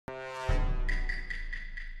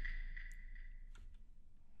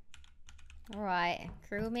Alright,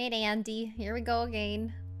 crewmate Andy. Here we go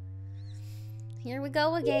again. Here we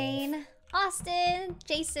go again. Austin,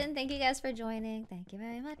 Jason, thank you guys for joining. Thank you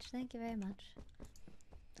very much. Thank you very much.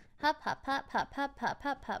 Hop, hop, hop, hop, hop, hop,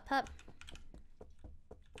 hop, hop, hop.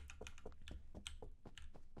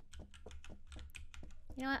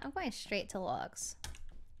 You know what? I'm going straight to logs.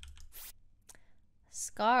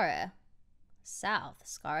 Scarra south.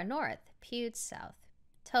 Scarra north. Pewd south.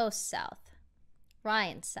 Toast south.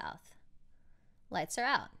 Ryan south. Lights are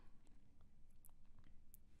out.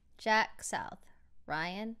 Jack south.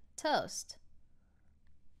 Ryan toast.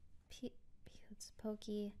 Pewds,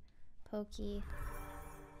 Pokey.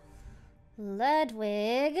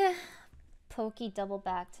 Ludwig. Pokey double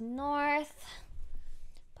back to north.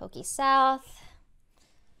 Pokey south.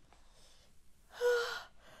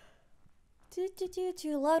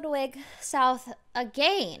 Ludwig south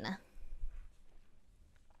again.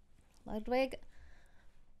 Ludwig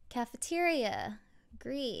cafeteria.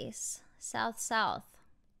 Greece. South.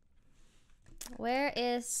 Where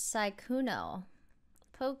is Sykkuno?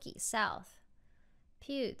 Pokey south.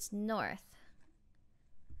 Pewds north.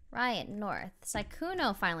 Ryan north.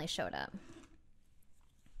 Sykkuno finally showed up.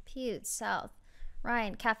 Pewds south.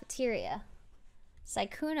 Ryan cafeteria.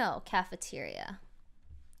 Sykkuno cafeteria.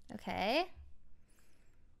 Okay.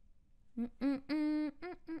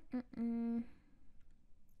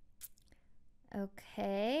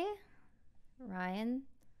 Okay. Ryan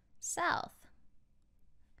south.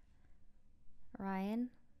 Ryan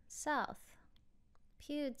south.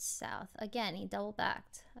 Pewds south. Again, he double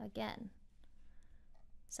backed. Again.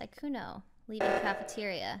 Sykkuno leaving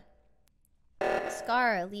cafeteria.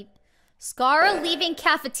 Scarra leaving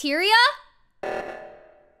cafeteria?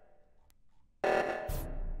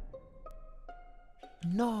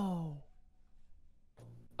 No.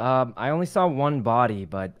 I only saw one body,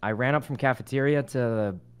 but I ran up from cafeteria to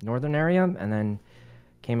the northern area and then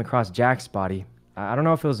came across Jack's body. I don't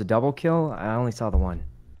know if it was a double kill. I only saw the one.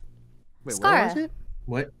 Wait, Scarra. where was it?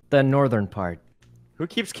 What? The northern part. Who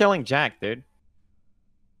keeps killing Jack, dude?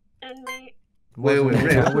 And me. Wait,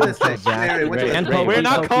 Ray, what is that? Ray, what is And that? We're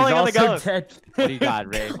not calling on the ghost. ghost. What do you got,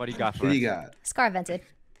 Ray? What do you got for What us? do you got? Scar vented.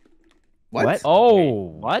 What? Oh,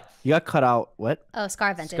 What? You got cut out. What? Oh,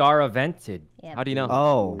 Scar vented. Scarra vented. Yeah. How do you know?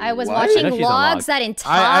 Oh. I was What? I know watching she's on logs logs. that I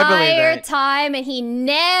believe entire that. time, and he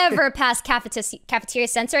never passed cafeteria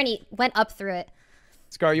sensor, and he went up through it.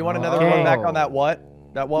 Scar, you want another one back on that what?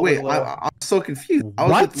 That what Wait, was a little... I'm so confused. I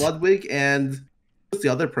was with Ludwig and who's the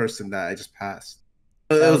other person that I just passed?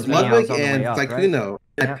 It was me. I Ludwig was on the and way up, right? Sykkuno.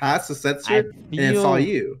 I Yeah. passed the sensor and then saw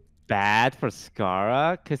you. Bad for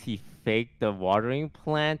Scarra because he faked the watering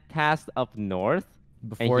plant task up north.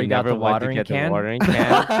 Before and he got never the went watering to get can. The watering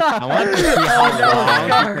can. I want to see how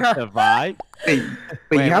long he can survive. Wait,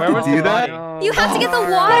 Wait, you have where to was do the that? body? You have to get the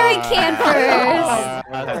watering can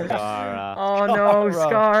first. Scarra. Oh no,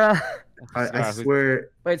 Scarra. I Scarra, who's- swear.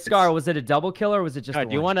 Wait, Scarra, was it a double kill or was it just Scarra, the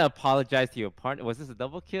do you one? want to apologize to your partner? Was this a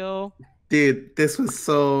double kill? Dude, this was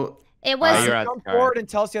so... It Oh, was. you're right, Come Scarra. forward and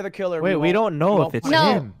tell us the other killer. Wait, we don't know if it's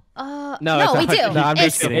No. him. No, No, it's we not- do. no, I'm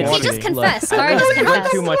It's- just kidding. he just Look, confessed. I Scar just think there's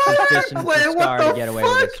confessed. too much suspicion for Wait, what Scarra the to get away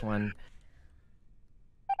with fuck? this one.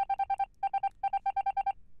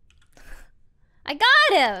 I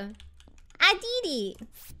got him. I did it.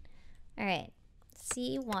 All right.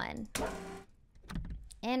 C1.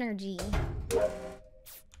 Energy. All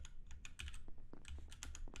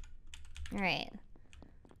right.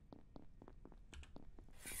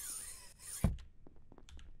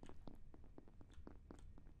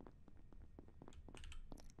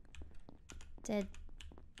 Did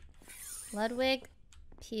Ludwig,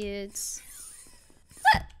 Pewds.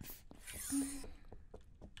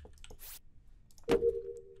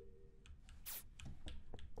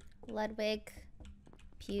 Ludwig,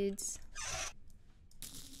 Pewds.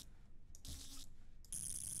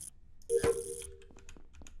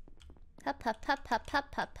 Hup, hup, hup, hup,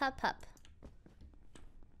 hup, hup, hup, hup.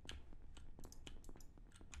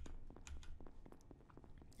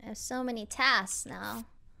 There's so many tasks now.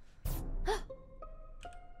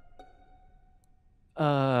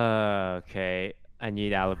 Okay. I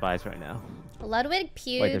need alibis right now. Ludwig,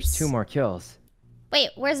 Pewds. Wait, there's 2 more kills. Wait,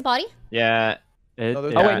 where's the body? Yeah. No,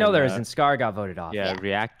 there's- Oh wait, no, and, there isn't. Scar got voted off. Yeah, Yeah.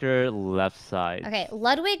 reactor left side. Okay,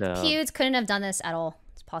 Ludwig, So- Pewds couldn't have done this at all.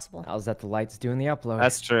 It's possible. I was at the lights doing the upload.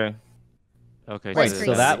 That's true. Okay, Wait,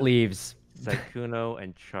 so that leaves. Sykkuno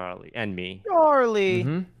and Charlie and me. Charlie.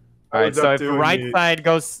 Mhm. All right, What's so up, if the doing right me? side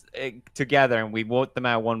goes together and we vote them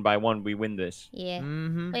out one by one, we win this. Yeah.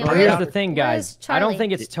 Mm-hmm. Wait, Well, where- here's the thing, where's guys. I don't Charlie?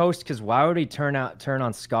 think it's toast because why would he turn on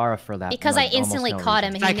Scarra for that? Because like, I instantly almost no caught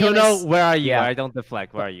him reason? and he knew it Sykkuno, was... where are you? Yeah. I don't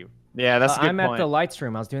deflect. Where are you? Yeah, that's a good I'm point. at the lights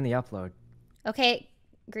room. I was doing the upload. Okay,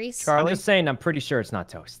 Grease. I'm just saying, I'm pretty sure it's not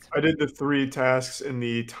Toast. I did the 3 tasks in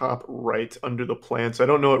the top right under the plants. I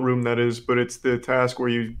don't know what room that is, but it's the task where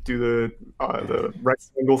you do the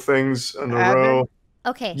rectangle things in a row.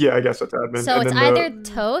 Okay. Yeah, I guess that's admin. So And it's then either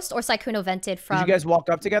Toast or Sykkuno vented from. Did you guys walk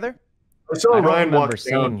up together? I saw I don't Ryan remember walk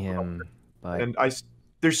seeing down, him, but and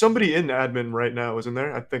there's somebody in admin right now, isn't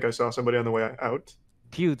there? I think I saw somebody on the way out.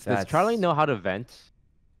 Pewds, does Charlie know how to vent?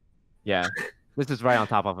 Yeah. This is right on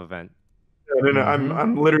top of a vent. No,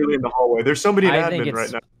 I'm literally in the hallway. There's somebody in I think admin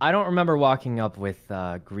right now. I don't remember walking up with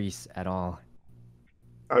Grease at all.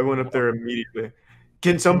 I went up there immediately.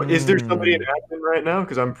 Is there somebody in admin right now?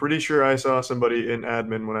 Because I'm pretty sure I saw somebody in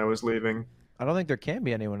admin when I was leaving. I don't think there can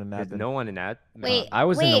be anyone in admin. There's no one in admin. Wait, I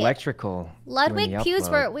was in electrical. Ludwig, doing the Pewds,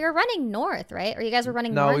 upload. we were running north, right? Or you guys were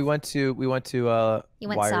running north? No, we went to You went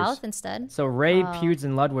wires. south instead. So Ray, Pewds,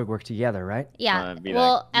 and Ludwig work together, right? Yeah.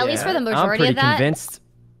 Well, at least for the majority I'm pretty of that. convinced.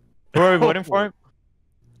 Who are we voting for? Wait,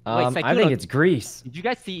 I Sykkuno, think it's Grease. Did you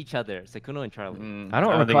guys see each other, Sykkuno and Charlie? I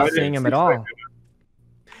don't recall seeing him at all.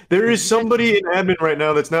 There is somebody in admin right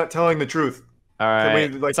now that's not telling the truth. All right.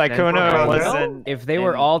 Sykkuno wasn't. If they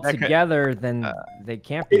were all together, then they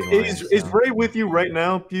can't be. Is Ray with you right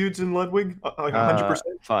now, Pewds and Ludwig? 100%?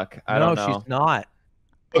 Fuck. I don't know. No, she's not.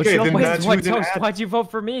 Okay, then Wait, that's who's in Toast, admin. why'd you vote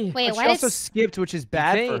for me? Wait, But why she also did? skipped, which is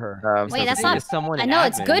bad for her. Wait, that's not. Someone I in know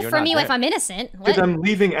it's admin, good you're for not me there. if I'm innocent. What? Because I'm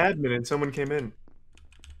leaving admin and someone came in.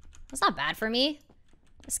 That's not bad for me.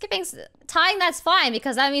 Tying, that's fine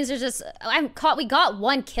because that means there's just we got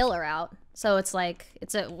one killer out, so it's like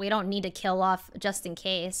we don't need to kill off just in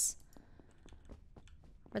case.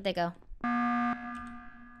 Where'd they go?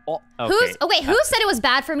 Oh, okay. Who said it was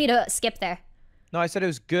bad for me to skip there? No, I said it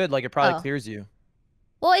was good. Like it probably clears you.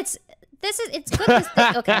 Well, it's good.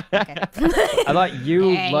 Okay. I thought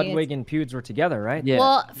you, Dang. Ludwig, and Pewds were together, right? Yeah.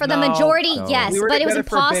 Well, for the majority, So- yes, We were but it was together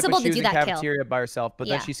for a bit, but impossible she to was do in that kill. cafeteria by herself, but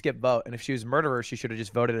Yeah. then she skipped vote. And if she was a murderer, she should have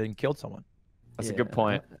just voted and killed someone. That's a good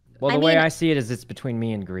point. Well, I the way mean- I see it is it's between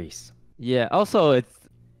me and Grease. Yeah. Also, if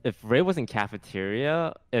Ray was in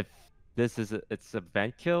cafeteria, if it's a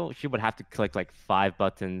vent kill, she would have to click like 5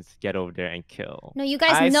 buttons, get over there and kill. No, you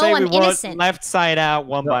guys I know say I'm we vote innocent. left side out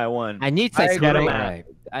one by one. I need I agree. Sykkuno. Right.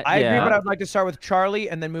 I agree, but I'd like to start with Charlie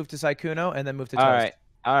and then move to Sykkuno and then move to Toast. All right.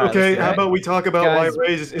 All right. Okay, how about we talk about Guys, why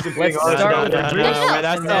Ray isn't being let's honest start about with that? Grease. No.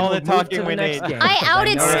 That's and all then the move talking to the we next need. game. I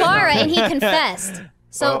outed know it. Scarra and he confessed.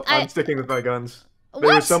 So Well, I'm sticking with my guns. There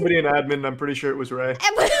What? was somebody in admin. I'm pretty sure it was Ray. Wait,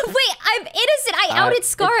 I'm innocent. I outed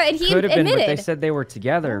Scarra and he Could have been, but they admitted. said they were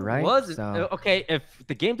together, right? Was So- okay. If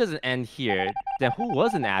the game doesn't end here, then who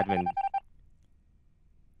was an admin?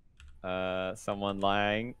 Someone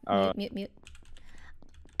lying. Mute.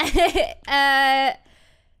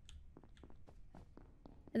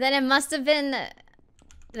 Then it must have been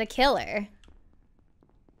the killer.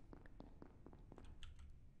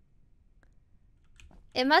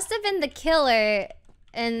 It must have been the killer,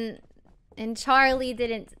 and Charlie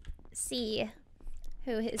didn't see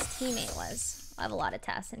who his teammate was. I have a lot of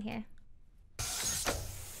tasks in here.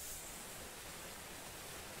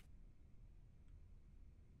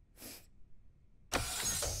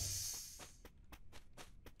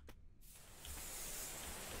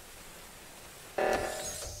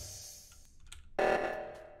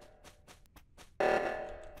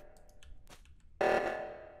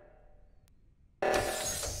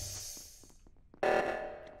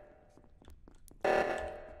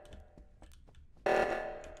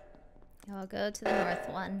 I'll go to the north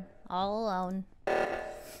one, all alone.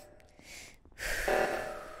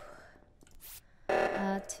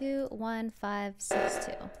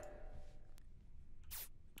 21562.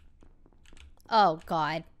 Oh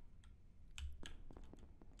God.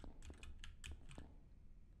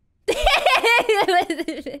 No,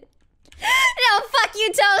 fuck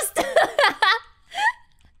you, Toast.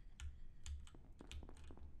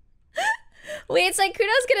 Wait, it's like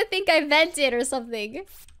Kuno's gonna think I vented or something.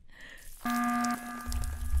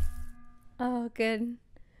 Oh, good.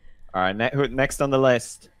 All right. Next on the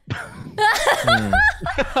list. So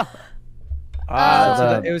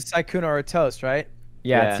it was Sykkuno or Toast, right?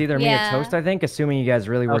 Yeah, it's either me or Yeah. Toast, I think, assuming you guys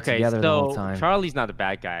really work Okay, together the whole so time. Charlie's not a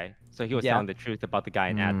bad guy, so he was Yeah. telling the truth about the guy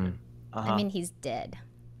in admin. I mean, he's dead.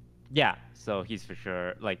 Yeah, so he's for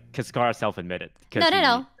sure like Scarra self-admitted.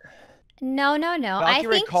 No. I Valkyrae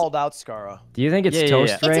think called out Scarra. Do you think it's Yeah,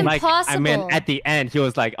 Toast, It's Ray? Like, I mean, impossible. at the end, he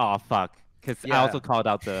was like, "Oh fuck," because I Yeah. also called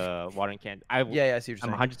out the watering can. Yeah, I see what you're I'm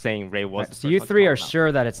saying. 100 saying Ray was. the So first you one to three call are him out.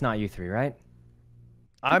 sure that it's not you three, right?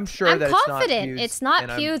 I'm sure I'm that confident it's not it's not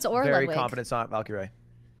and I'm Pewds or very Ludwig. confident it's not Valkyrae.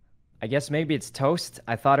 I guess maybe it's Toast.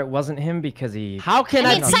 I thought it wasn't him because he... How can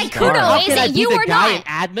I I, mean, be Sykkuno, How is can I it be you the or guy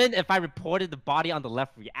not? in admin if I reported the body on the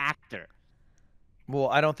left reactor? Well,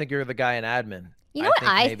 I don't think you're the guy in admin. You know what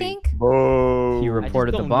I maybe- think? He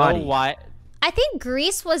reported the don't body. know why. I think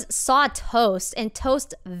Grease saw Toast and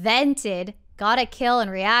Toast vented, got a kill in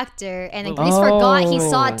reactor, and then Grease forgot he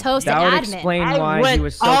saw Toast in That would admin. explain I why he went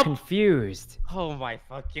was so up- confused. Oh my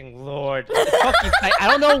fucking lord! I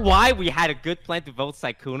don't know why we had a good plan to vote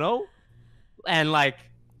Sykkuno, and like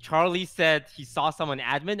Charlie said he saw someone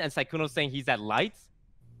admin, and Sykkuno saying he's at lights,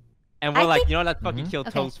 and we're I like, think- you know, let's fucking kill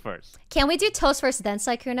Okay. Toast first. Can we do Toast first, then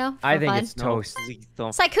Sykkuno? I for think fun? it's Toast. Please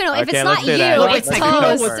don't. Sykkuno, if Okay, it's let's not do you, that. No, it's but Sykkuno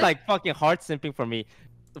Toast. was like fucking heart simping for me.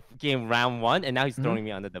 Game round 1, and now he's throwing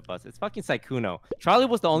me under the bus. It's fucking Sykkuno. Charlie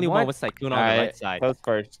was the only one What? with Sykkuno on the Alright, right side. Toast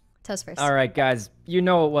first. Toast first. All right, guys. You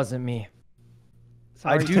know it wasn't me.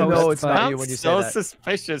 I Sorry, do Toast, know it's but- not you when you say so that.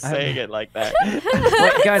 suspicious saying it like that.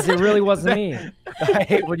 What, guys, it really wasn't me. I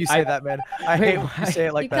hate when you say that, man. I hate when you say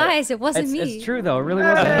it like You that. guys, it wasn't It's, me. it's true though. It really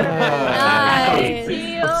wasn't me. Nice.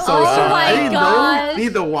 So Oh sorry. my I didn't know gosh. you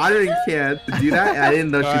need the watering can to do that. And I didn't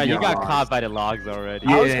know Alright, she'd you be got logs. caught by the logs already.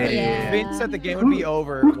 I was Yeah. convinced that the game would be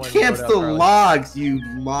over. Who when you camps voted the out Charlie. logs, you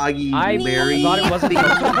loggy I Mary? thought it wasn't Toast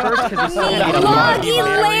at first because he said he had a Loggy log.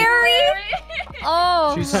 Larry.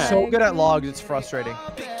 Oh. She's my so good at logs, it's frustrating.